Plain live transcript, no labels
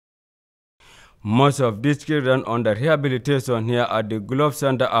Most of these children under rehabilitation here at the Glove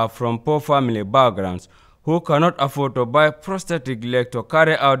Center are from poor family backgrounds who cannot afford to buy prosthetic legs to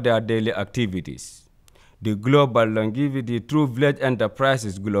carry out their daily activities. The Global Longevity Through Village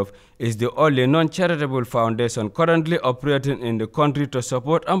Enterprises Glove is the only non-charitable foundation currently operating in the country to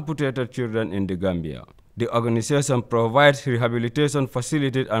support amputated children in the Gambia. The organization provides rehabilitation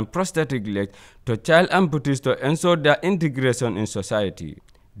facilities and prosthetic legs to child amputees to ensure their integration in society.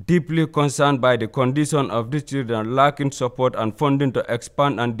 Deeply concerned by the condition of these children lacking support and funding to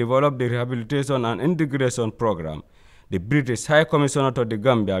expand and develop the rehabilitation and integration program, the British High Commissioner to the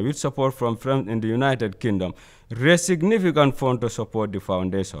Gambia, with support from friends in the United Kingdom, raised significant funds to support the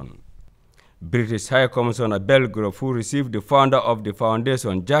foundation. British High Commissioner Belgrove, who received the founder of the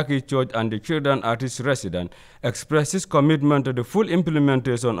foundation, Jackie Church, and the children artist resident, expressed his commitment to the full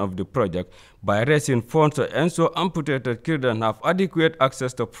implementation of the project by raising funds to ensure amputated children have adequate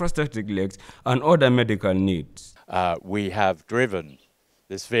access to prosthetic legs and other medical needs. We have driven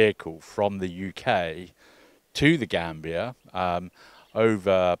this vehicle from the UK to the Gambia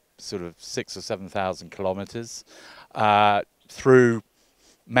over sort of 6,000 or 7,000 kilometres through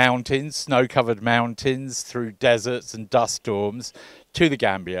mountains, snow-covered mountains, through deserts and dust storms to the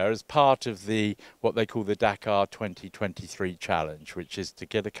Gambia as part of what they call the Dakar 2023 challenge, which is to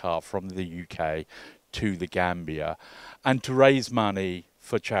get a car from the UK to the Gambia and to raise money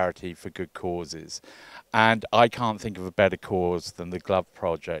for charity, for good causes. And I can't think of a better cause than the Glove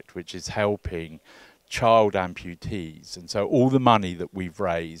Project, which is helping child amputees. And so all the money that we've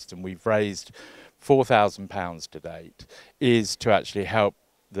raised, and we've raised £4,000 to date, is to actually help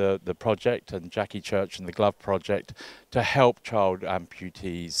the project and Jackie Church and the Glove Project to help child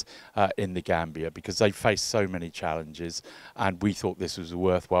amputees in the Gambia, because they face so many challenges, and we thought this was a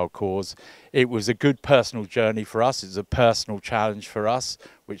worthwhile cause. It was a good personal journey for us. It was a personal challenge for us,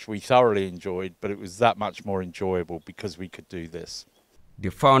 which we thoroughly enjoyed, but it was that much more enjoyable because we could do this.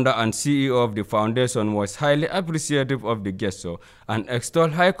 The founder and CEO of the foundation was highly appreciative of the gesture and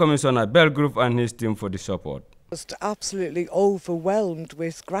extolled High Commissioner Belgrove and his team for the support. Just absolutely overwhelmed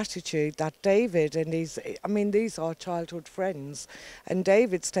with gratitude that David and these are childhood friends, and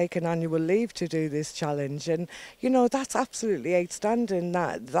David's taken annual leave to do this challenge, and you know, that's absolutely outstanding.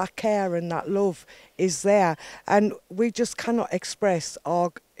 That care and that love is there, and we just cannot express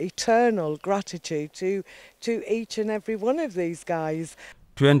our eternal gratitude to each and every one of these guys.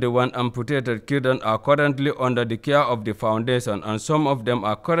 21 amputated children are currently under the care of the foundation, and some of them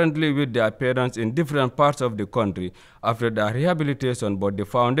are currently with their parents in different parts of the country after their rehabilitation, but the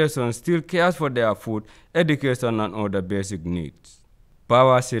foundation still cares for their food, education, and other basic needs.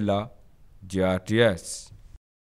 Bawasila, GRTS.